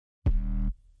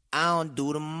I don't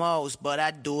do the most, but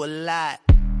I do a lot.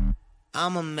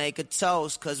 I'ma make a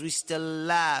toast, cause we still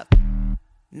alive.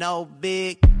 No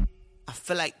big, I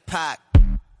feel like Pac.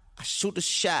 I shoot a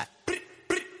shot.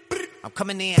 I'm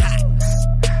coming in hot.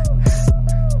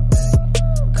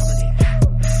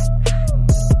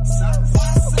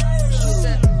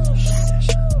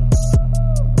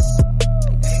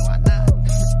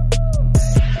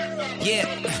 Yeah,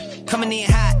 coming in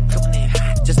hot.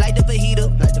 Just like the fajita.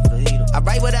 I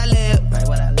write what I live.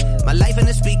 My life in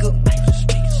the speaker.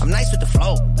 I'm nice with the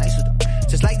flow.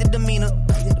 Just like the demeanor.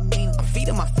 I'm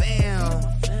feeding my fam.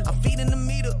 I'm feeding the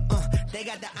meter. They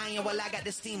got the iron while I got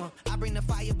the steamer. I bring the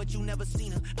fire, but you never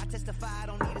seen her. I testify, I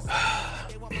don't need a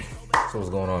So what's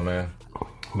going on, man?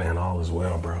 Man, all is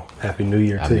well, bro. Happy New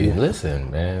Year to you. Listen,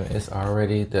 man, it's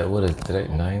already what is today?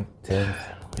 9th, 10th?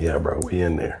 Yeah, bro, we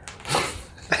in there.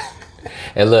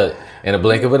 And look, in the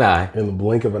blink of an eye. In the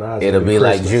blink of an eye. It'll be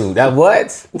Christmas. Like June. That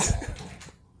what?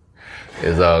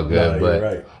 It's all good. No, you're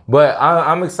right. But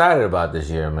I'm excited about this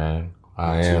year, man.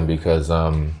 I am because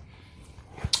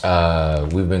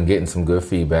we've been getting some good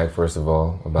feedback, first of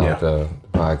all, about the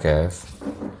podcast.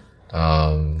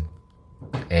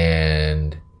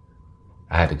 And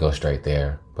I had to go straight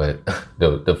there. But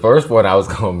the first one I was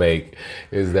going to make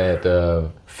is that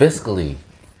fiscally,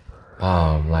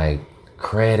 like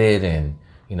credit and,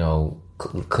 you know,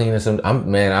 cleaning some.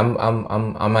 I'm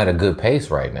at a good pace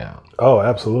right now. Oh,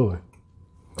 absolutely.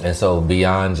 And so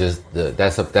beyond just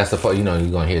that's a part, you know,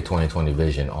 you're gonna hear 2020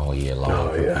 vision all year long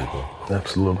for people.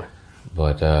 Absolutely.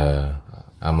 But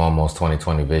I'm almost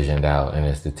 2020 visioned out, and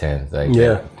it's the 10th. Like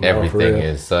everything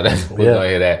is. So that's we're gonna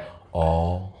hear that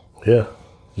all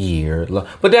year long.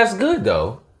 But that's good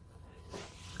though.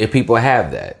 If people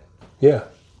have that. Yeah.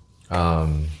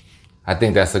 I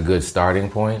think that's a good starting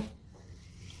point.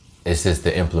 It's just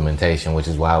the implementation, which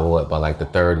is why by like the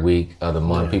third week of the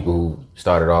month, people who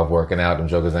started off working out, them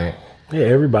jokers ain't. Yeah,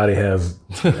 everybody has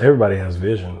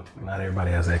vision. Not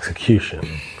everybody has execution.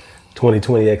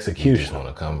 2020 execution. You just want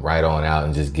to come right on out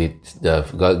and just get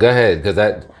stuff. Go ahead, because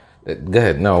go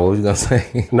ahead. No, what was you gonna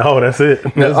say? No, that's it.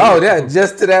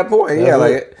 Just to that point. That's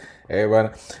like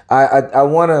everybody. I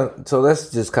want to. So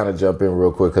let's just kind of jump in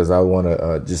real quick because I want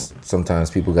to. Just sometimes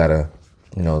people gotta,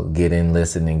 you know, get in,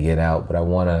 listen, and get out. But I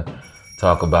want to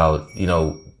talk about, you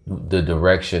know, the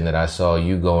direction that I saw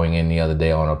you going in the other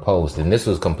day on a post. And this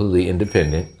was completely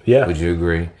independent. Yeah. Would you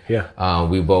agree? Yeah.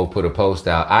 We both put a post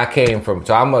out. So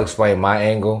I'm going to explain my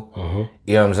angle,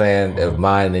 you know what I'm saying, of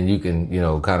mine, and then you can, you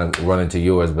know, kind of run into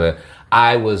yours. But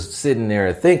I was sitting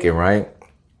there thinking, right?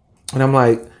 And I'm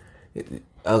like,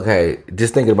 okay,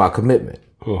 just thinking about commitment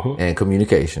and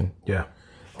communication. Yeah.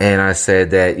 And I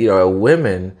said that, you know,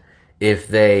 women, if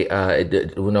they,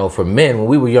 you know, for men, when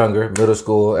we were younger, middle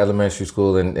school, elementary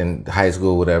school, and high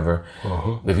school, whatever,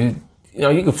 if you know,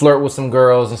 you can flirt with some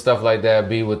girls and stuff like that,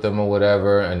 be with them or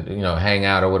whatever, and, you know, hang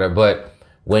out or whatever. But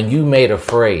when you made a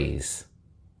phrase,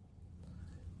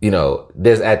 you know,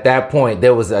 at that point,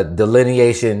 there was a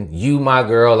delineation, you my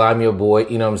girl, I'm your boy,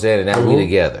 you know what I'm saying? And that we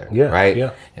together, right?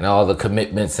 Yeah. And all the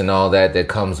commitments and all that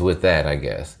comes with that, I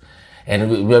guess.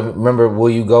 And remember, will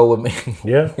you go with me?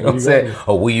 Yeah. You know what I'm saying?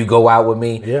 Or will you go out with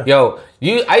me? Yeah. Yo,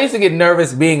 I used to get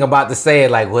nervous being about to say it.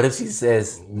 Like, what if she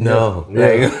says no?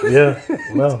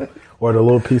 No. Or the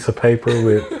little piece of paper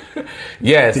with,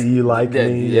 yes. Do you like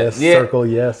me? Yes. Circle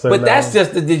yes or no. But that's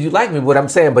just the, did you like me? What I'm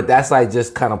saying. But that's like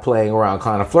just kind of playing around,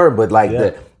 kind of flirt. But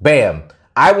like bam,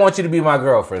 I want you to be my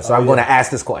girlfriend. So I'm going to ask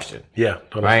this question. Yeah.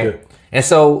 Right. Good. And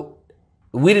so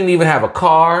we didn't even have a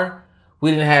car.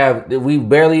 We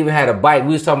barely even had a bike.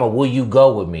 We was talking about, will you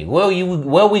go with me? Where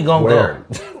we gonna go?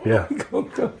 Yeah.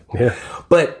 Yeah.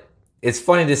 But it's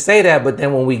funny to say that, but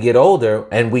then when we get older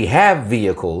and we have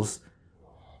vehicles,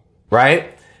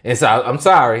 right? And so I'm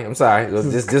sorry.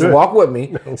 Just walk with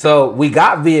me. So we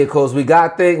got vehicles, we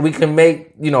got things, we can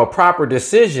make, you know, proper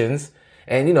decisions,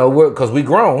 and, you know, because we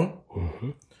grown.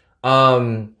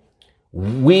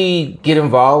 We get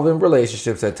involved in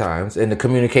relationships at times, and the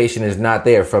communication is not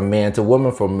there from man to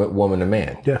woman, from woman to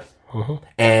man. Yeah.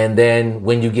 And then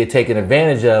when you get taken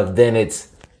advantage of, then it's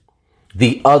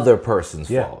the other person's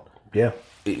fault. Yeah.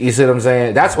 You see what I'm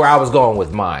saying? That's where I was going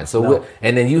with mine. So,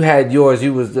 and then you had yours.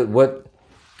 You was what?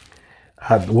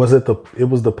 It was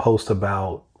the post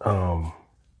about.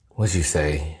 What'd you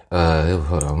say?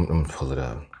 Hold on, I'm gonna pull it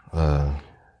up.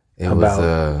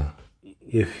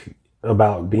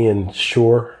 About being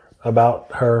sure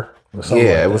about her. It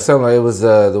was something like, it was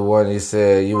the one you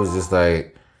said, you was just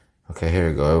like, okay, here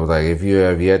we go. It was like, if you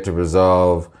have yet to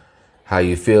resolve how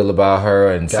you feel about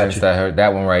her and sense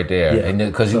that one right there. Yeah. And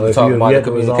because you were talking about the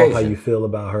communication. How you feel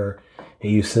about her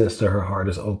and you sense that her heart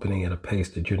is opening at a pace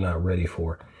that you're not ready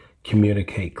for,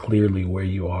 communicate clearly where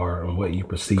you are and what you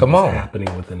perceive is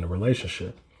happening within the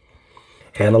relationship.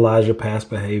 Analyze your past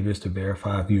behaviors to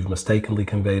verify if you've mistakenly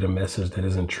conveyed a message that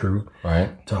isn't true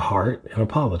to heart, and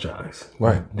apologize.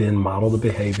 Then model the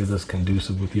behavior that's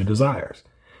conducive with your desires.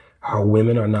 Our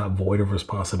women are not void of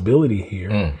responsibility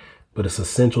here, but it's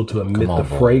essential to admit the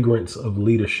fragrance of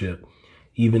leadership,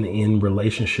 even in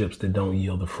relationships that don't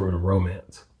yield the fruit of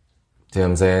romance. See what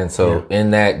I'm saying? So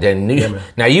in that,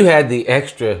 now you had the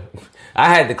extra.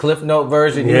 I had the Cliff Note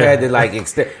version. You had the like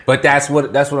extend, but that's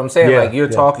what I'm saying. Like you're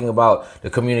talking about the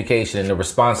communication and the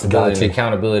responsibility and the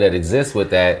accountability that exists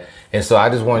with that. And so I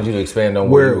just wanted you to expand on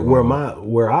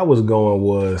where I was going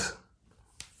was,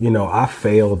 I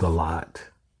failed a lot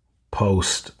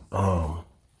post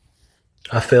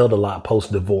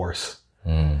divorce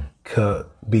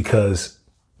because,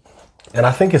 and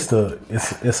I think it's an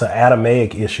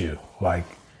Adamaic issue, like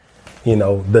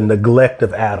the neglect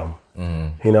of Adam.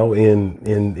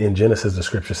 In Genesis, the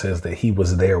scripture says that he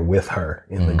was there with her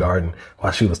in the garden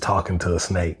while she was talking to a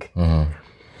snake. And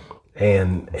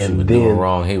then doing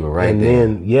wrong, he was right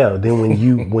there. Then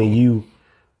when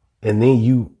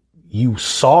you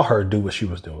saw her do what she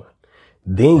was doing.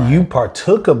 Then you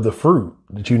partook of the fruit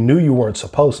that you knew you weren't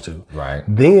supposed to.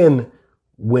 Then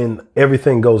when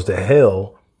everything goes to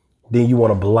hell, then you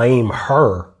want to blame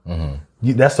her.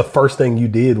 That's the first thing you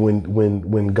did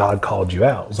when God called you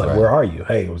out. It was like, where are you?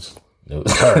 Hey, it was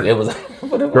her. It was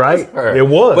right. Her. It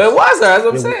was. But it was her. That's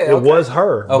what I'm saying. It was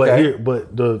her. Okay.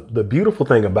 But the beautiful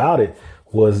thing about it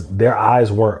was their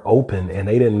eyes weren't open and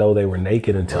they didn't know they were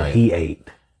naked until he ate.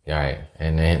 Right.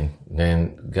 And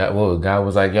then God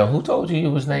was like, yo, who told you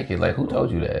was naked? Like, who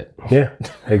told you that? Yeah,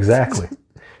 exactly.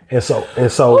 and so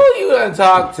who you gonna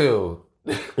talk to?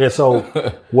 And so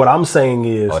what I'm saying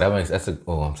is,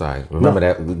 I'm sorry. Remember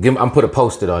that. I'm put a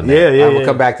post-it on that. I'm gonna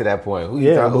come back to that point. Who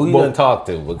you gonna talk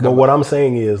to? But what I'm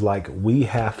saying is, like, we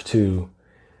have to,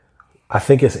 I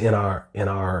think it's in our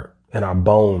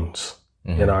bones,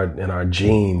 in our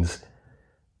genes,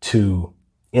 to,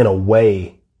 in a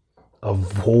way,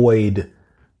 avoid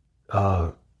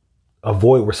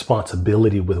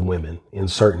responsibility with women in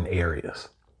certain areas.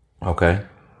 Okay.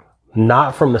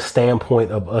 Not from the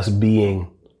standpoint of us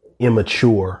being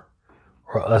immature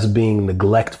or us being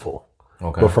neglectful,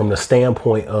 but from the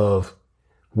standpoint of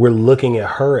we're looking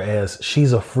at her as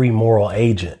she's a free moral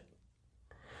agent.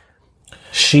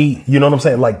 You know what I'm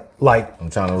saying? Like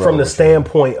from the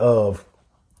standpoint of,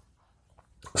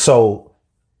 so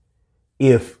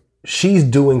if she's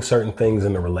doing certain things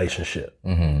in the relationship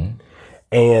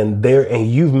and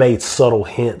you've made subtle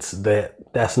hints that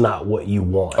that's not what you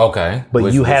want. Okay.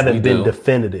 But you haven't been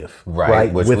definitive,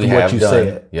 right? With what you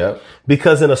said. Yep.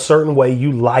 Because in a certain way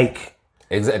you like.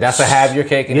 That's a have your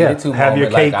cake and eat it too have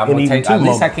moment. Your cake like, and eat it too at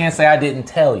least I can't say I didn't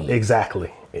tell you. Exactly.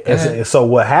 And so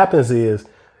what happens is,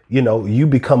 you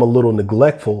become a little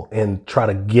neglectful and try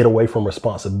to get away from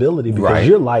responsibility because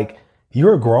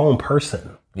you're a grown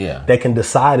person. Yeah, that can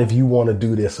decide if you want to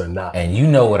do this or not. And you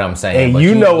know what I'm saying. And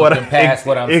you know what I'm past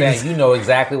what I'm saying. You know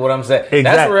exactly what I'm saying.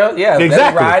 That's real. Yeah,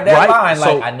 exactly. Ride that line.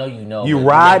 So like I know you know. You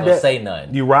ride that. Say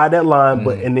nothing. You ride that line,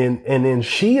 but and then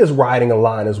she is riding a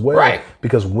line as well. Right.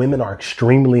 Because women are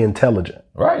extremely intelligent.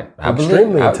 Right. I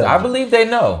believe they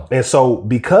know. And so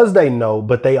because they know,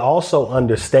 but they also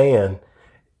understand,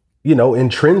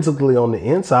 intrinsically on the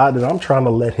inside that I'm trying to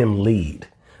let him lead.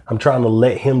 I'm trying to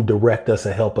let him direct us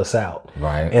and help us out.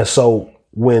 Right. And so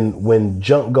when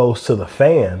junk goes to the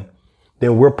fan,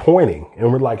 then we're pointing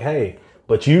and we're like, hey,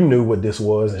 but you knew what this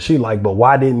was. And she like, but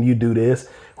why didn't you do this?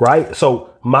 Right.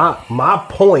 So my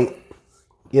point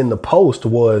in the post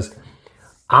was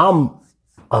I'm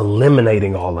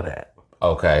eliminating all of that.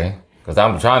 Okay. Because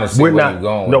I'm trying to see where you're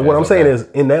going with No, what I'm saying is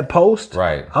in that post,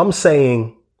 right, I'm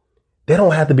saying there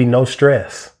don't have to be no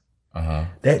stress.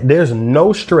 There's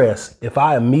no stress if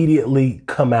I immediately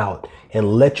come out and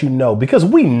let you know, because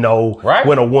we know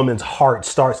when a woman's heart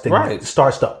starts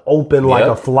to open like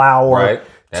a flower. Right.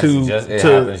 It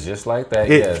happens just like that.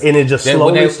 Yes. And it just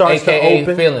slowly starts to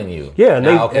open. Feeling you. Yeah,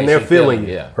 and they're feeling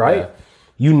you. Right. Yeah.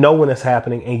 You know when it's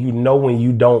happening, and you know when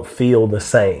you don't feel the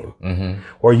same,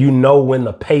 or you know when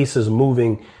the pace is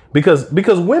moving, because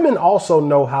women also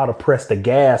know how to press the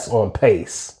gas on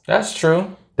pace. That's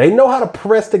true. They know how to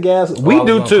press the gas. We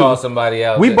do too. Call somebody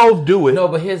out. We both do it. No,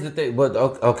 but here's the thing. But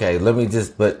okay, let me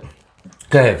just. But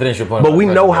Go ahead, finish your point. But we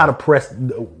know how to press.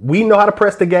 We know how to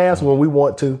press the gas when we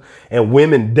want to, and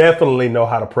women definitely know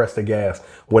how to press the gas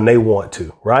when they want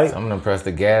to. Right? Some of them press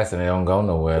the gas and they don't go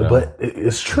nowhere. Though. But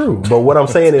it's true. But what I'm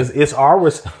saying is, it's our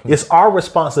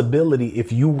responsibility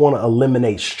if you want to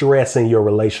eliminate stress in your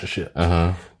relationship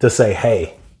to say,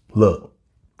 hey, look,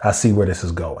 I see where this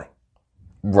is going.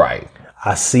 Right.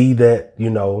 I see that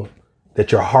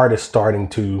that your heart is starting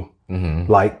to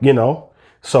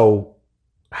so.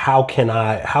 How can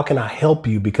I help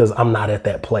you, because I'm not at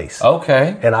that place.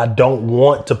 Okay. And I don't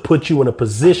want to put you in a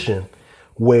position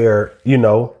where,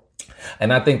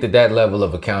 And I think that level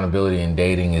of accountability in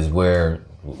dating is where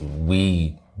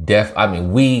we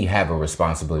have a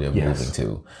responsibility of moving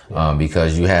to.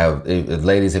 Because you have,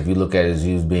 ladies, if you look at it as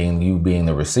you being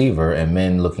the receiver, and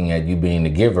men looking at you being the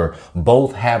giver,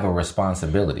 both have a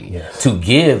responsibility. Yes. To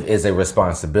give is a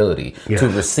responsibility. Yes. To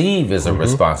receive is a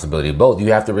responsibility. Both.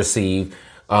 You have to receive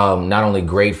not only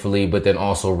gratefully, but then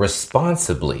also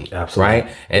responsibly. Absolutely. Right?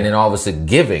 And then obviously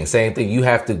giving, same thing. You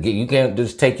have to get, you can't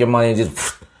just take your money and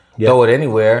just throw it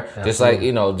anywhere.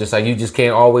 Absolutely. Just like you just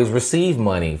can't always receive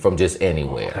money from just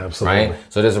anywhere. Absolutely. Right?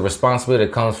 So there's a responsibility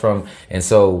that comes from, and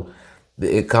so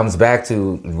it comes back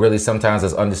to really sometimes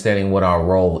us understanding what our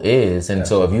role is. And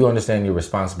so if you understand your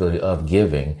responsibility of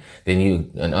giving, then you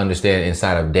understand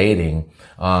inside of dating,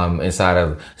 inside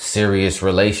of serious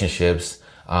relationships,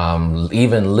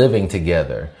 even living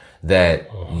together, that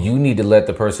you need to let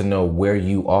the person know where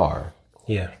you are.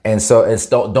 Yeah. And so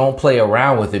don't play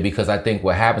around with it, because I think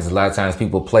what happens a lot of times,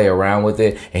 people play around with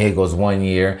it, and here goes 1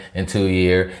 year and 2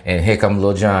 year, and here comes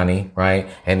little Johnny, right?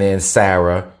 And then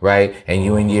Sarah, right? And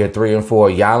you in year 3 and 4,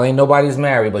 y'all ain't nobody's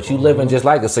married, but you living just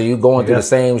like it. So you going through the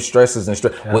same stresses and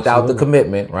without the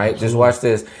commitment, right? Just watch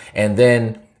this. And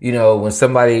then, when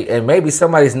somebody, and maybe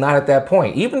somebody's not at that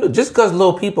point, even just because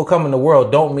little people come in the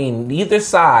world don't mean neither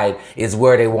side is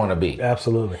where they want to be.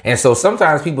 Absolutely. And so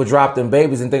sometimes people drop them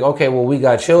babies and think, okay, well, we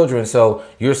got children, so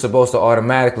you're supposed to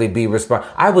automatically be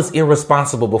responsible. I was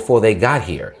irresponsible before they got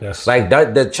here. Yes. Like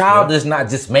the child does not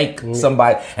just make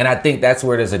somebody. And I think that's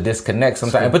where there's a disconnect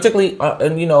sometimes, and particularly,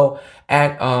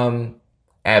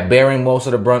 at bearing most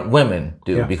of the brunt, women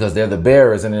do, because they're the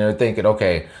bearers, and they're thinking,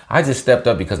 okay, I just stepped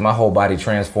up because my whole body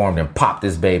transformed and popped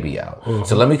this baby out.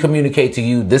 So let me communicate to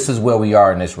you, this is where we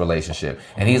are in this relationship.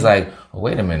 And he's like, oh,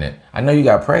 wait a minute. I know you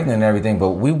got pregnant and everything, but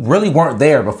we really weren't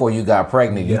there before you got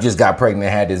pregnant. You just got pregnant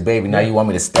and had this baby. Now you want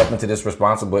me to step into this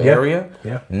responsible area?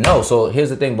 Yeah. No. So here's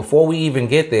the thing. Before we even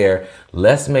get there,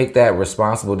 let's make that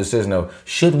responsible decision of,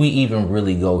 should we even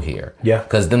really go here? Yeah.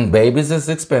 Because them babies is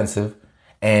expensive.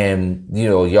 And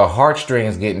your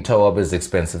heartstrings getting towed up is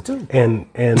expensive too.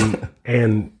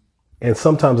 And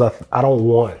sometimes I don't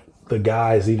want the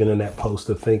guys even in that post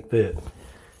to think that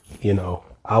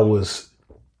I was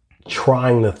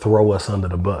trying to throw us under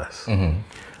the bus.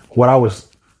 What I was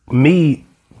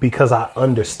because I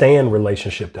understand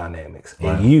relationship dynamics.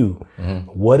 And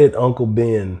what did Uncle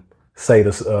Ben say to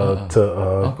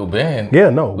Uncle Ben? Yeah,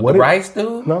 no. What the rice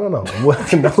dude? No.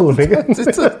 What? No,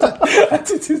 nigga. I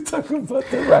think he's talking about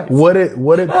the rice.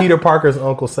 What did Peter Parker's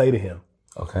uncle say to him?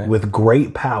 Okay. With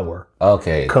great power,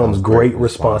 comes great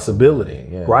responsibility.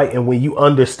 Right? And when you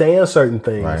understand certain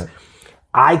things,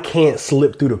 I can't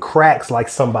slip through the cracks like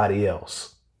somebody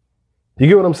else. You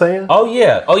get what I'm saying? Oh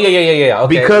yeah. Okay.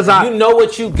 Because you know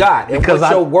what you got, and what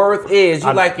your worth is.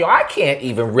 You're like, I can't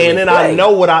even really. And then play. I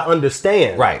know what I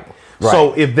understand. Right.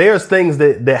 So if there's things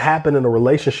that happen in a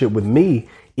relationship with me,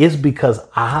 it's because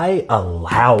I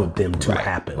allowed them to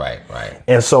happen. Right.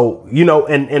 And so,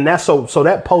 and that's so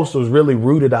that post was really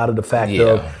rooted out of the fact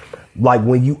of, like,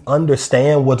 when you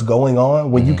understand what's going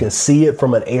on, when you can see it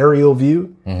from an aerial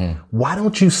view, why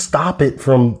don't you stop it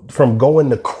from going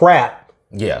to crap?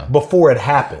 Yeah. Before it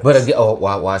happens. But again,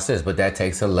 watch this. But that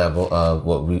takes a level of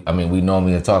we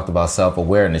normally have talked about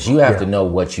self-awareness. You have to know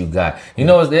what you got.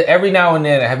 Every now and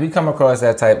then, have you come across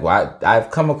that type?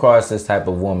 I've come across this type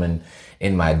of woman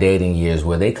in my dating years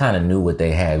where they kind of knew what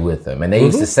they had with them. And they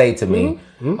used to say to me,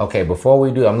 okay, before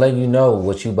we do, I'm letting you know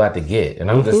what you about to get.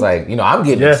 And I'm just like, I'm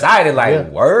getting excited, like,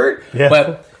 word. Yeah.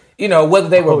 But whether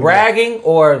they were bragging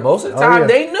or most of the time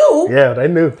they knew. Yeah, they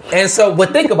knew. And so,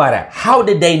 but think about it. How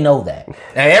did they know that? Now,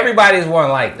 everybody's one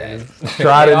like that.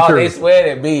 Tried and true. They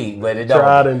swear to be, but it don't.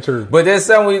 Tried and true. But there's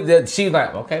some that she's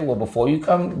like, okay, well, before you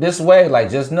come this way, like,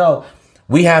 just know,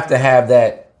 we have to have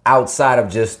that outside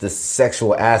of just the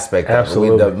sexual aspect.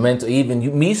 Absolutely. Of it, the mental,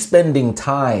 even me spending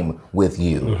time with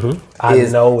you. I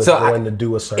know it's going to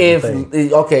do a certain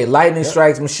thing. Okay, lightning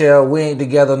strikes, Michelle, we ain't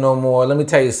together no more. Let me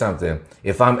tell you something.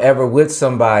 If I'm ever with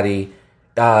somebody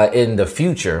in the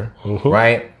future,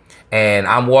 right, and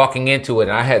I'm walking into it,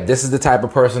 and this is the type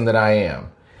of person that I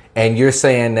am, and you're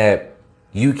saying that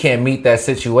you can't meet that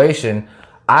situation,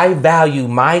 I value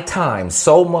my time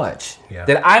so much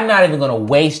that I'm not even going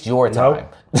to waste your time.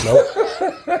 Nope.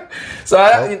 So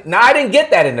I didn't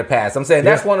get that in the past. I'm saying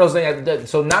that's one of those things.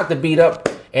 So not to beat up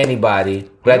anybody,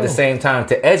 but at the same time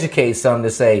to educate some, to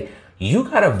say, you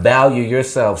got to value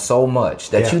yourself so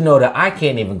much that you know that I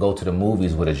can't even go to the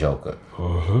movies with a joker. You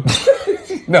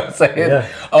know what I'm saying? Yeah.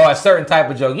 Oh, a certain type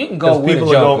of joke. You can go with a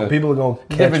joker. People are going to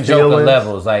catch different feelings. Joker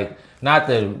levels. Like, not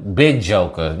the big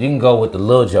joker. You can go with the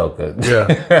little joker.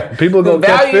 Yeah. People are going to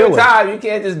catch feelings. Value your time. You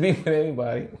can't just be with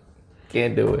anybody.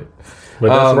 Can't do it. But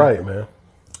that's right, man.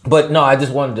 But no, I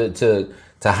just wanted to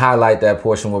highlight that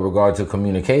portion with regard to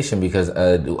communication, because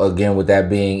again, with that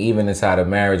being, even inside of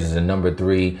marriage, is the number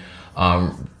 3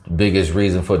 biggest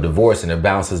reason for divorce, and it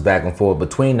bounces back and forth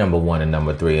between number 1 and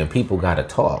number 3, and people got to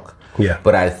talk. Yeah.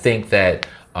 But I think that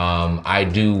I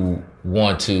do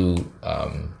want to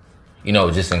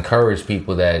just encourage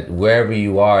people that wherever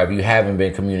you are, if you haven't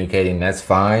been communicating, that's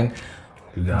fine.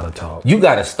 You got to talk. You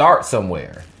got to start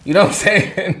somewhere. You know what I'm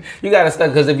saying? You got to start,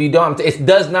 because if you don't, it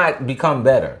does not become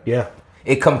better. Yeah.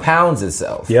 It compounds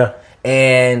itself. Yeah.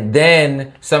 And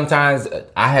then sometimes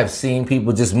I have seen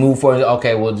people just move forward.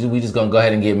 Okay, well, we just going to go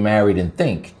ahead and get married and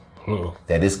think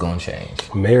that it's going to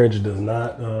change. Marriage does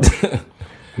not,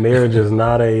 marriage is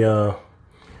not a,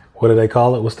 what do they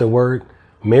call it? What's the word?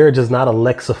 Marriage is not a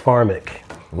lexapharmac.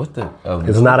 What the?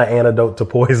 It's not an antidote to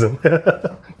poison.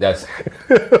 That's.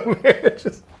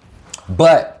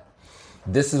 But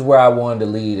this is where I wanted to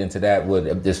lead into that.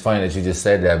 It's funny that you just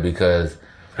said that, because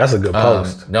that's a good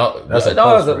post.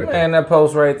 That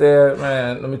post right there,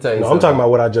 man. Let me tell you. I'm talking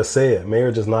about what I just said.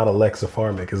 Marriage is not a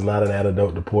lexapharmac. It's not an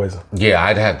antidote to poison. Yeah,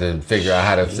 I'd have to figure out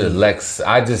how to say Lex.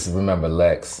 I just remember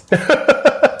Lex.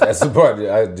 That's the part.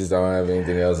 I just don't have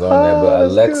anything else on that. But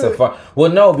Alexa,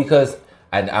 well, no, because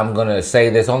I'm gonna say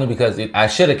this only because I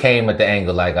should have came at the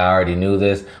angle like I already knew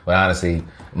this, but honestly,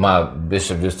 my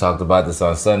bishop just talked about this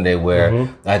on Sunday, where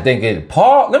I think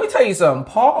Paul. Let me tell you something.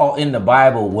 Paul in the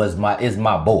Bible is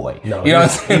my boy. No, you know what I'm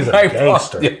saying? He's a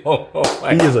gangster. He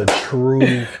is a true.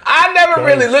 I never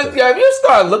really looked. If you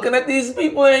start looking at these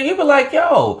people, and you be like,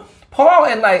 yo, Paul,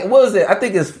 and like, what is it? I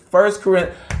think it's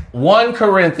 1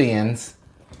 Corinthians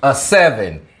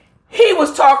 7. He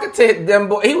was talking to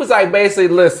them. He was like, basically,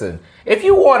 listen, if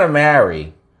you want to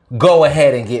marry, go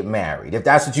ahead and get married. If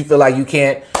that's what you feel like you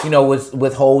can't,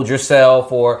 withhold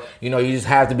yourself, or, you just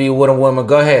have to be with a woman,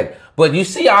 go ahead. But you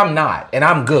see, I'm not, and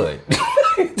I'm good.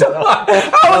 I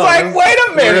was like, wait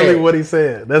a minute. Really what he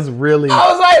said. That's really.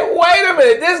 I was like, wait a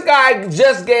minute. This guy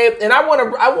just gave, and I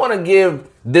want to give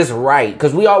this right,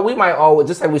 because we might always,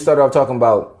 just like we started off talking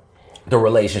about the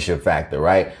relationship factor,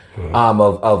 right?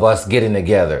 Of us getting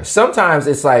together. Sometimes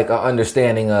it's like an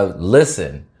understanding of,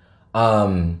 listen,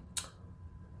 I'm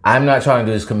not trying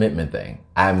to do this commitment thing.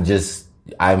 I'm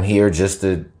here just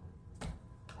to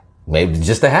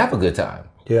have a good time.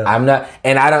 Yeah. I'm not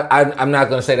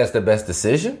going to say that's the best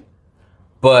decision,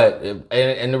 but,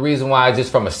 and the reason why,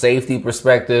 just from a safety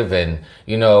perspective, and,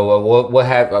 what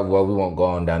happened, well, we won't go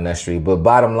on down that street, but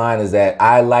bottom line is that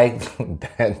I like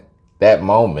that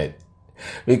moment,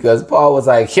 because Paul was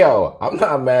like, yo, I'm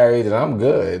not married and I'm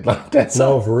good. Like, that's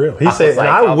no, for real. He said, like,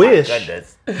 I wish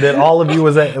that all of you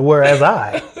were as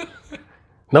I.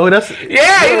 No, that's...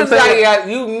 Yeah, he was like,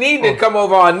 you need to come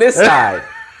over on this side.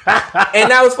 And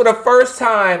that was for the first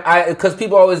time, because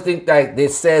people always think like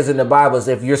it says in the Bible is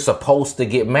if you're supposed to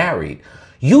get married.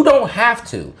 You don't have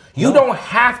to. You don't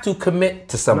have to commit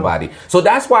to somebody. No. So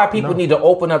that's why people need to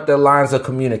open up their lines of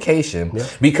communication,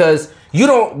 because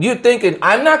you're thinking,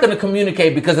 I'm not going to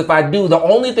communicate, because if I do, the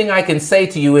only thing I can say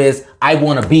to you is, I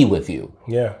want to be with you.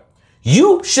 Yeah.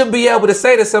 You should be able to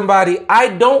say to somebody, I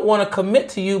don't want to commit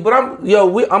to you, but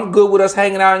I'm good with us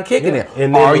hanging out and kicking it.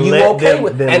 And are you okay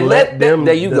with it? And let them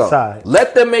there you decide. go.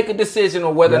 Let them make a decision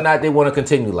on whether or not they want to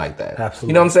continue like that. Absolutely.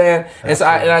 You know what I'm saying? And so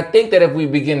I think that if we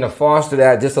begin to foster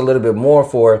that just a little bit more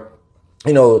for,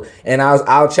 and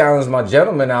I'll challenge my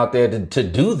gentlemen out there to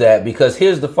do that, because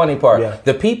here's the funny part. Yeah.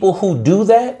 The people who do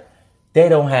that, they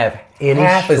don't have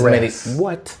half as many.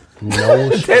 What? No,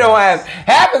 they don't have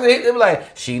half of it. They're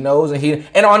like, she knows,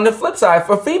 and on the flip side,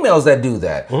 for females that do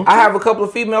that, I have a couple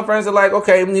of female friends that are like,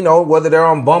 okay, whether they're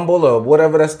on Bumble or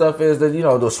whatever that stuff is, that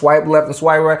they'll swipe left and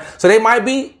swipe right, so they might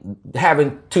be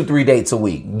having 2-3 dates a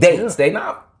week. They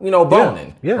not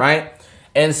boning, right?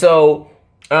 And so,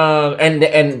 and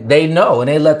they know, and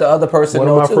they let the other person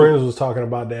know. One of my friends was talking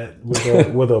about that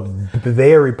with a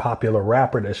very popular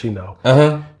rapper that she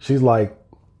know. She's like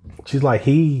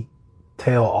he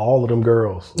tell all of them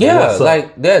girls. Yeah,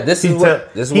 this is what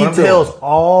I'm tells doing.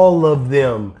 all of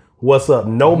them what's up.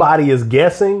 Nobody is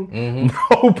guessing.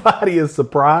 Nobody is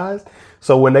surprised.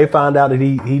 So when they find out that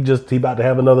he about to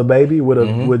have another baby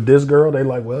with this girl, they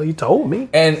like, well, he told me,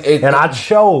 and I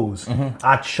chose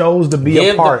to be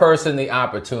a part. Give the person the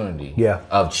opportunity,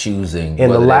 of choosing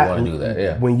and whether they want to do that.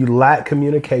 Yeah. When you lack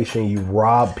communication, you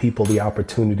rob people the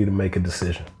opportunity to make a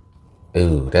decision.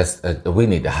 Ooh, that's we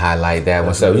need to highlight that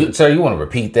one. So, you want to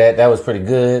repeat that? That was pretty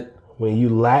good. When you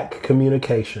lack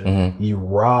communication, you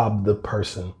rob the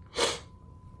person.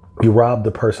 You rob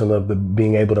the person of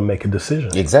being able to make a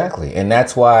decision. Exactly. And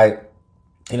that's why,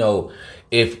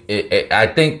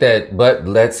 I think that, but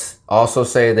let's also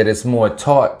say that it's more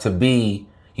taught to be,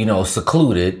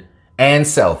 secluded and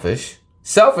selfish.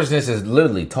 Selfishness is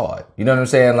literally taught. You know what I'm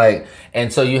saying? Like,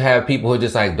 and so you have people who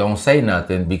just like, don't say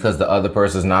nothing because the other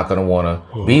person's not going to want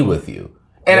to be with you.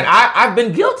 And I've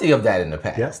been guilty of that in the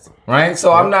past. Right.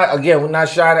 So I'm not, again, we're not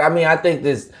shy. I mean, I think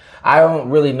I don't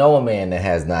really know a man that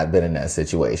has not been in that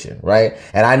situation, right?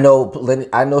 And I know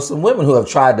some women who have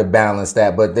tried to balance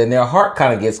that, but then their heart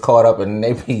kind of gets caught up and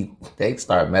they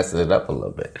start messing it up a little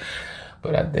bit.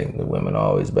 But I think the women are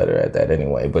always better at that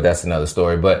anyway. But that's another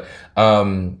story. But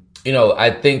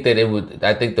I think that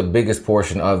I think the biggest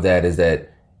portion of that is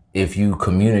that if you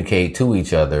communicate to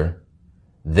each other,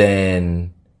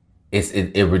 then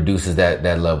it reduces that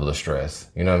level of stress.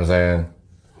 You know what I'm saying?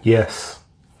 Yes.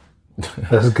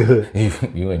 That's good.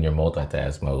 You in your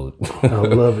multitask mode. I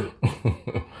love it.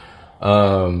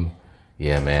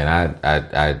 Yeah, man.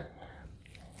 I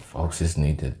folks just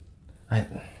need to.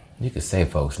 You could say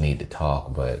folks need to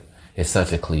talk, but it's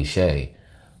such a cliche.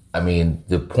 I mean,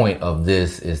 the point of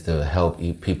this is to help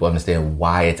people understand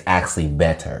why it's actually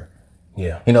better.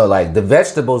 Yeah. Like the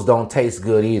vegetables don't taste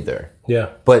good either. Yeah.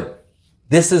 But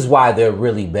this is why they're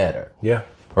really better. Yeah.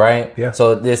 Right? Yeah.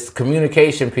 So this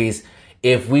communication piece.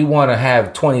 If we want to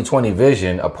have 20/20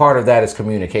 vision, a part of that is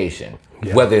communication,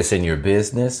 whether it's in your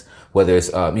business, whether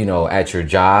it's, at your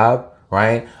job,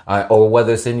 right? Or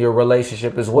whether it's in your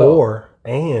relationship as well.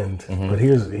 But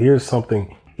here's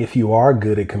something. If you are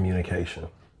good at communication,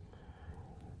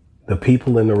 the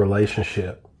people in the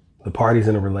relationship, the parties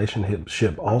in the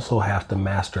relationship also have to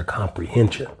master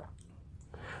comprehension.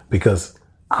 Because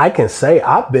I can say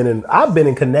I've been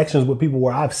in connections with people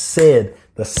where I've said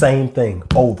the same thing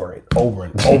over and over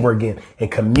and over again and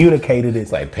communicated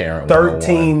it like parent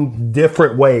 13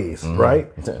 different ways, right?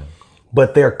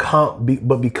 But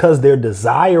because their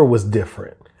desire was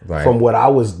different from what I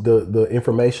was the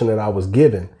information that I was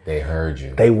given, they heard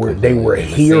you. They were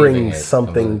hearing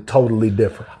something totally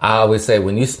different. I always say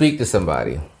when you speak to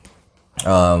somebody,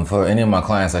 for any of my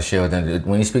clients, I share with them,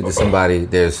 when you speak to somebody,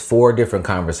 there's 4 different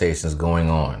conversations going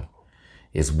on.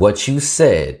 It's what you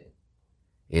said.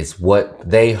 It's what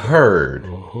they heard.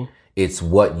 It's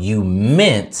what you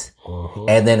meant.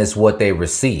 And then it's what they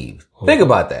received. Think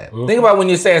about that. Think about when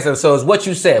you're saying something. So it's what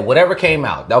you said, whatever came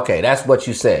out. Okay, that's what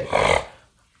you said.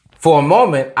 For a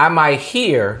moment, I might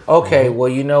hear, okay, well,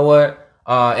 you know what?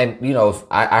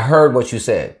 I heard what you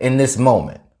said in this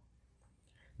moment.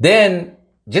 Then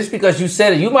just because you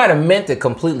said it, you might have meant it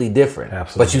completely different.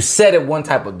 Absolutely. But you said it one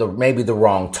type of, maybe the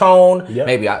wrong tone,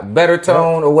 maybe a better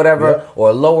tone or whatever,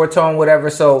 or a lower tone, whatever.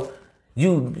 So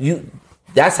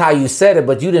that's how you said it,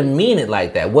 but you didn't mean it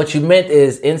like that. What you meant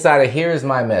is inside of here is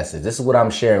my message. This is what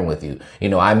I'm sharing with you.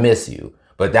 I miss you.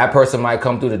 But that person might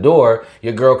come through the door,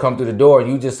 your girl come through the door,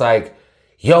 and you just like,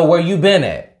 yo, where you been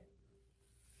at?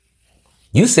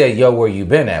 You said, yo, where you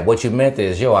been at? What you meant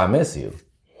is, yo, I miss you.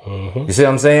 You see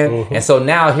what I'm saying? And so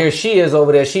now here she is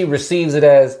over there. She receives it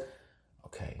as,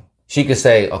 okay. She could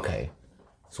say, okay,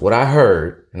 it's what I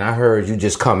heard. And I heard you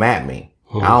just come at me.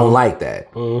 I don't like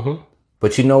that.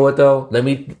 But you know what though? Let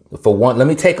me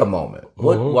take a moment.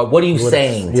 What are you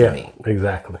saying to me?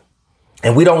 Exactly.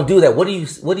 And we don't do that. What are you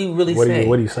really saying?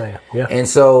 What are you saying? Yeah. And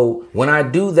so when I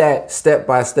do that step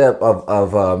by step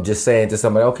of just saying to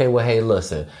somebody, okay, well, hey,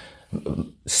 listen,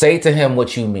 say to him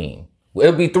what you mean.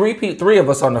 It'll be three of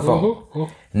us on the phone.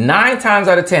 9 times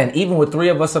out of 10, even with 3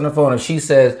 of us on the phone, if she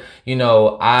says,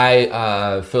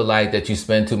 I feel like that you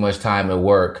spend too much time at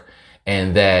work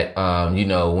and that,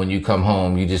 when you come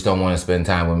home, you just don't want to spend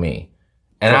time with me.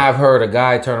 And I've heard a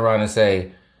guy turn around and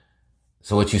say,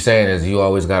 so what you're saying is you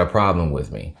always got a problem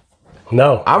with me.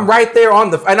 No. I'm right there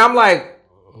and I'm like,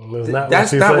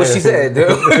 that's not what she said,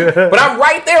 dude. But I'm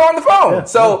right there on the phone. Yeah.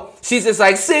 So she's just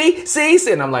like, see.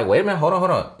 And I'm like, wait a minute, hold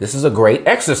on. This is a great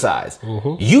exercise.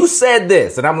 You said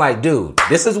this. And I'm like, dude,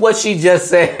 this is what she just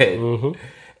said.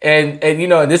 And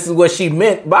this is what she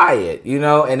meant by it,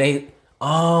 and they,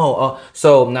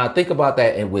 so now think about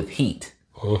that and with heat.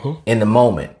 in the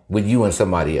moment with you and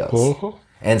somebody else.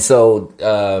 And so,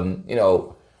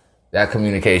 that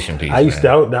communication piece.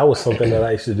 That was something that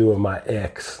I used to do with my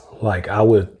ex. Like I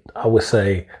would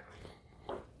say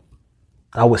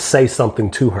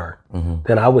something to her.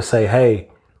 Then I would say, hey,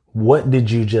 what did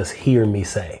you just hear me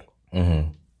say?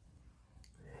 And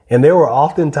there were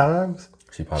often times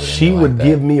she would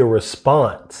give me a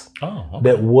response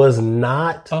that was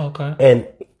not and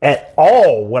at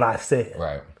all what I said.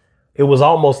 Right. It was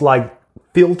almost like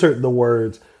filtered the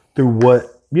words through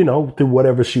through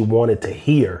whatever she wanted to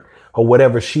hear or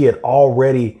whatever she had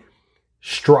already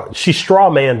she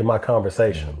straw-manned my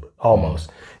conversation almost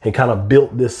and kind of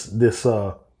built this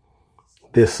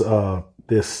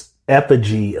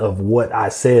effigy of what I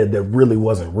said that really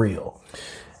wasn't real.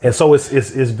 And so it's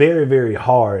very, very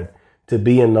hard to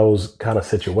be in those kind of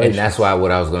situations. And that's why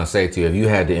what I was going to say to you, if you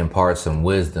had to impart some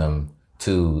wisdom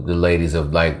to the ladies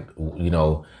of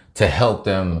to help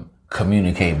them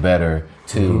communicate better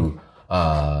to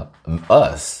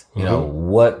us,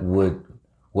 what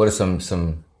are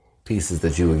some pieces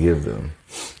that you would give them?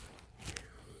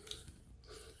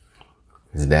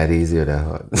 Is it that easy or that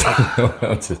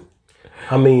hard?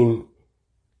 I mean,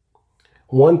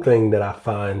 one thing that I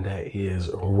find that is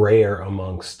rare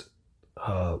amongst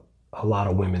a lot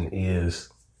of women is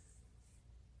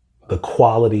the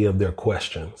quality of their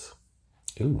questions.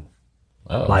 Ooh.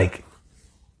 Oh. Like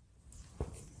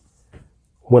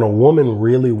when a woman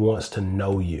really wants to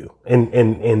know you,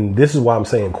 and this is why I'm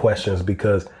saying questions,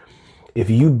 because if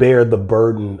you bear the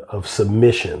burden of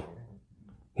submission,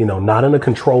 not in a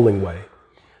controlling way,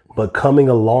 but coming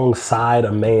alongside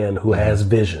a man who has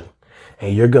vision,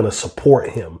 and you're going to support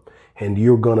him, and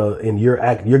you're going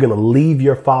to leave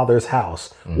your father's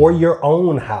house or your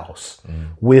own house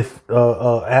with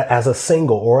as a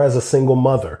single or as a single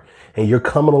mother, and you're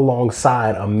coming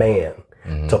alongside a man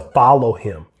to follow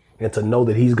him and to know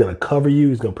that he's going to cover you,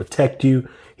 he's going to protect you,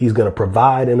 he's going to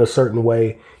provide in a certain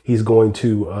way, he's going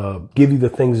to give you the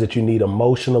things that you need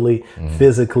emotionally,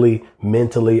 physically,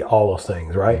 mentally, all those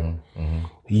things, right?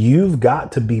 You've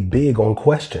got to be big on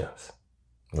questions.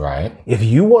 Right. If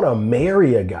you want to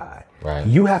marry a guy,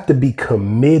 you have to be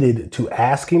committed to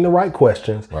asking the right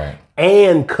questions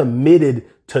and committed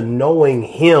to knowing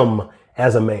him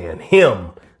as a man.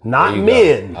 Him, not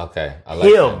men. Go. Okay. I like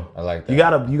him. That. I like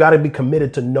that. You gotta be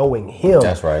committed to knowing him.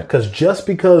 That's right. Because just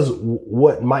because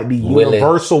what might be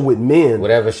universal with men,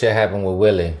 whatever shit happened with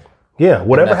Willie. Yeah,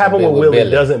 whatever happened with Willie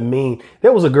doesn't mean.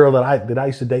 There was a girl that I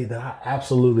used to date that I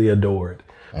absolutely adored.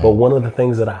 But one of the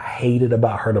things that I hated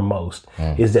about her the most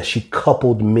is that she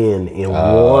coupled men in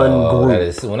one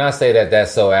group. When I say that,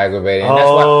 that's so aggravating. And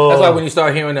that's why when you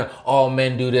start hearing that all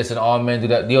men do this and all men do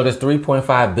that, there's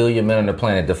 3.5 billion men on the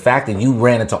planet. The fact that you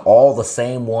ran into all the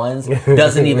same ones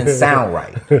doesn't even sound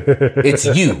right. It's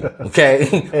you,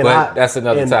 okay? But that's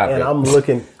another topic. And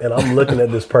I'm looking at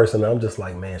this person. And I'm just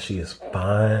like, man, she is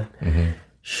fine.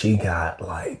 She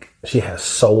has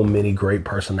so many great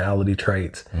personality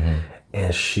traits.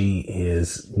 And she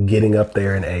is getting up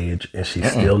there in age, and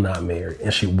she's still not married,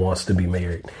 and she wants to be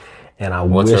married. And I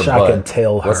wish I could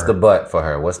tell her. What's the but for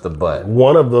her? What's the but?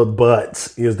 One of the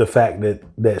buts is the fact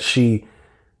that she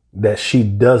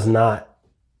does not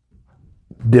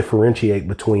differentiate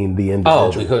between the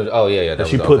individual.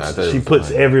 She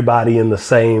puts everybody in the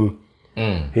same.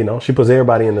 She puts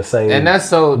everybody in the same. And that's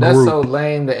so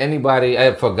lame that anybody,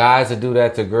 for guys to do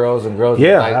that to girls and girls.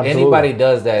 Yeah, like absolutely. Anybody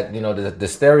does that, the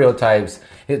stereotypes.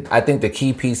 I think the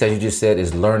key piece, as you just said,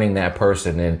 is learning that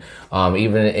person. And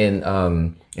even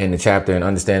in the chapter in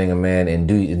Understanding a Man and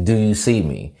Do You See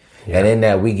Me? Yeah. And in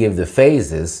that we give the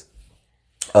phases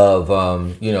of,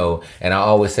 and I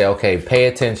always say, okay, pay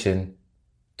attention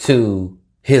to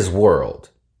his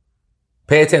world.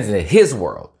 Pay attention to his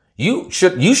world. You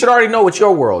should already know what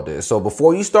your world is. So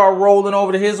before you start rolling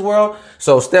over to his world,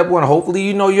 so step one, hopefully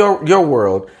you know your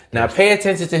world. Now pay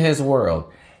attention to his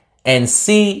world and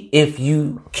see if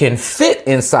you can fit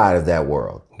inside of that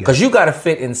world. Because you got to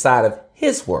fit inside of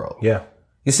his world. Yeah.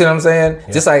 You see what I'm saying?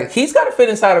 Yeah. Just like he's got to fit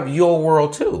inside of your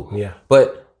world too. Yeah.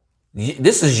 But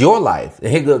this is your life. And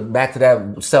here goes back to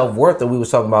that self-worth that we were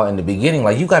talking about in the beginning.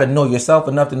 Like you got to know yourself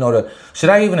enough to know that should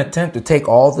I even attempt to take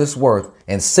all this worth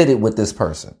and sit it with this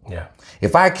person? Yeah.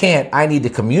 If I can't, I need to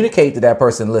communicate to that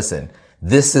person, listen,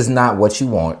 this is not what you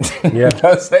want. Yeah. You know what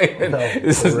I'm saying?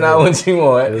 This is not what you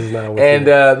want. This is not what and,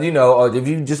 or if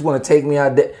you just want to take me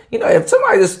out there, if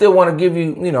somebody just still want to give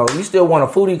you, you still want a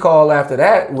foodie call after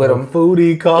that with them.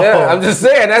 Foodie call. Yeah, I'm just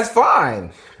saying, that's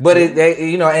fine. But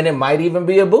and it might even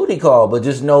be a booty call, but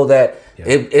just know that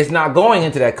It's not going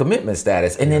into that commitment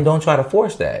status, and then don't try to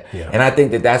force that. Yeah. And I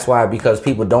think that's why, because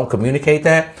people don't communicate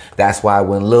that's why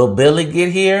when Lil Billy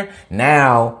get here,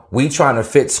 now we trying to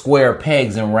fit square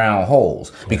pegs in round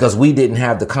holes because we didn't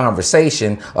have the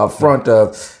conversation up front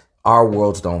of our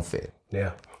worlds don't fit.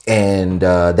 Yeah. And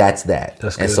that's that.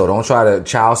 That's good. And so don't try to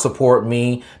child support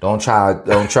me. Don't try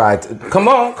to come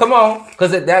on.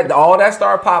 Cause that all that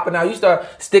start popping out. You start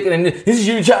sticking in this is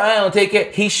your child, take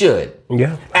it. He should.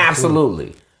 Yeah.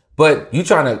 Absolutely. But you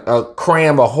trying to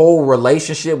cram a whole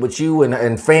relationship with you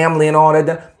and family and all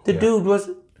that. The dude was,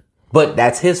 but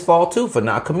that's his fault too for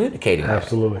not communicating.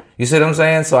 Absolutely. That. You see what I'm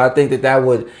saying? So I think it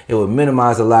would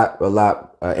minimize a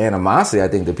lot animosity I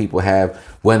think that people have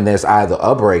when there's either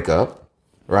a breakup,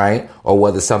 right? Or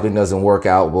whether something doesn't work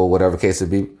out, well, whatever case it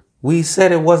be. We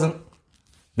said it wasn't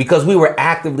because we were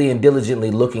actively and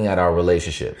diligently looking at our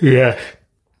relationship. Yeah.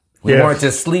 We weren't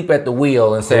just sleep at the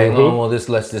wheel and saying, oh, well,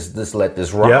 let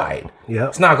this ride. Yeah.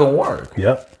 It's not going to work.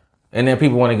 Yep. And then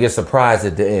people want to get surprised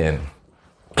at the end.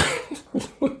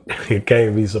 You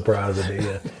can't be surprised at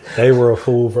the end. They were a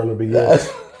fool from the beginning.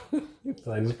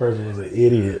 Like this person was an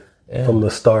idiot from the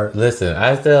start. Listen,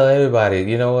 I tell everybody,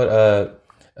 you know what?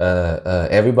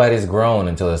 Everybody's grown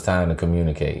until it's time to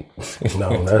communicate.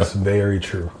 No, that's very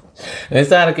true. It's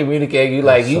time to communicate. You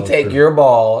take true. Your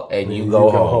ball and you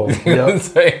go home. You know what I'm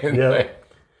saying? Yep.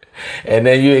 And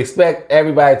then you expect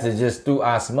everybody to just through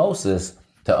osmosis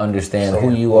to understand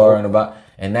who you are and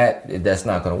that's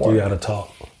not going to work. You got to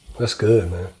talk. That's good,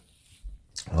 man.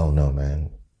 Oh no, man.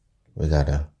 We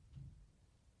gotta.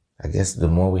 I guess the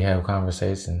more we have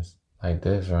conversations like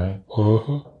this, right?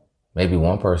 Mm-hmm. Maybe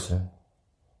one person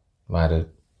might have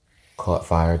caught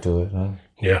fire to it, huh?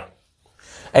 Yeah.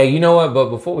 Hey, you know what? But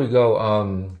before we go,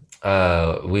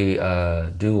 we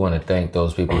do want to thank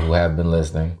those people who have been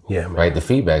listening. Yeah, man. Right? The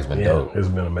feedback's been dope. It's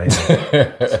been amazing.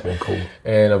 It's been cool.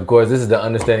 And of course, this is the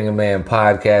Understanding a Man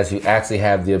podcast. You actually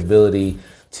have the ability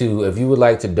to, if you would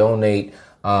like to donate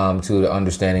to the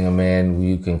Understanding a Man,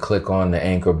 you can click on the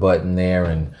anchor button there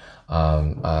and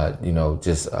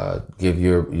just give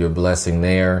your blessing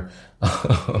there.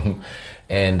 But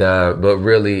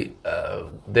really,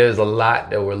 there's a lot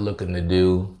that we're looking to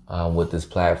do with this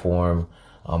platform.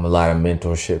 A lot of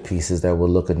mentorship pieces that we're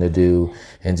looking to do.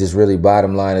 And just really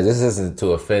bottom line is this isn't to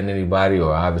offend anybody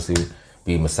or obviously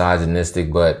be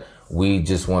misogynistic, but we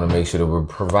just want to make sure that we're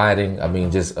providing,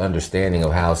 just understanding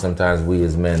of how sometimes we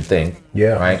as men think.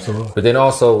 Yeah, right? Absolutely. But then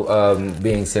also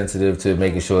being sensitive to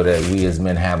making sure that we as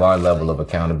men have our level of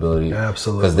accountability.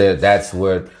 Absolutely. Because that's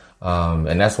where,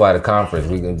 and that's why the conference,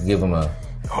 we can give them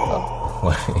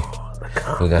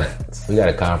we got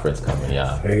a conference coming,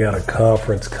 y'all. We got a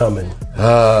conference coming.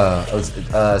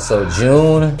 So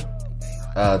June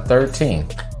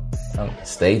 13th.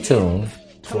 Stay tuned.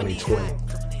 2020.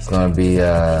 It's going to be,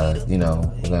 we're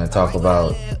going to talk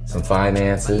about some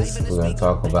finances. We're going to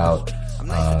talk about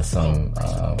some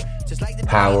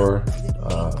power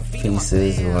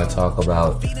pieces. We're going to talk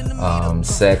about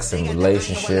sex and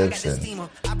relationships and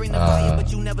I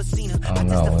don't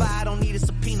know,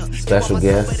 special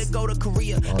guests, all that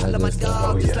good stuff.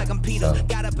 Oh, yeah. So, I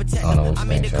don't know what you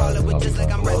think, Charles. It's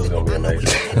going to be amazing.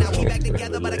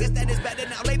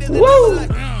 Woo!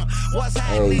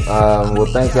 Hey, well,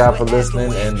 thank y'all for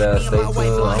listening and stay tuned. I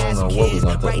don't know what we're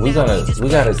going to talk. We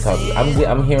got to talk.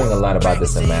 I'm hearing a lot about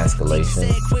this emasculation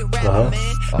of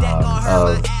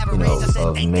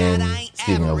men,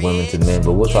 of women to men,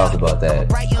 but we'll talk about that.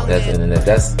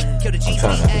 That's I'm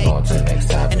trying not to go on to the next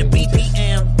topic.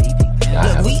 Y'all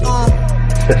have a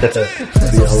good day.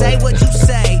 So say what you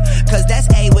say.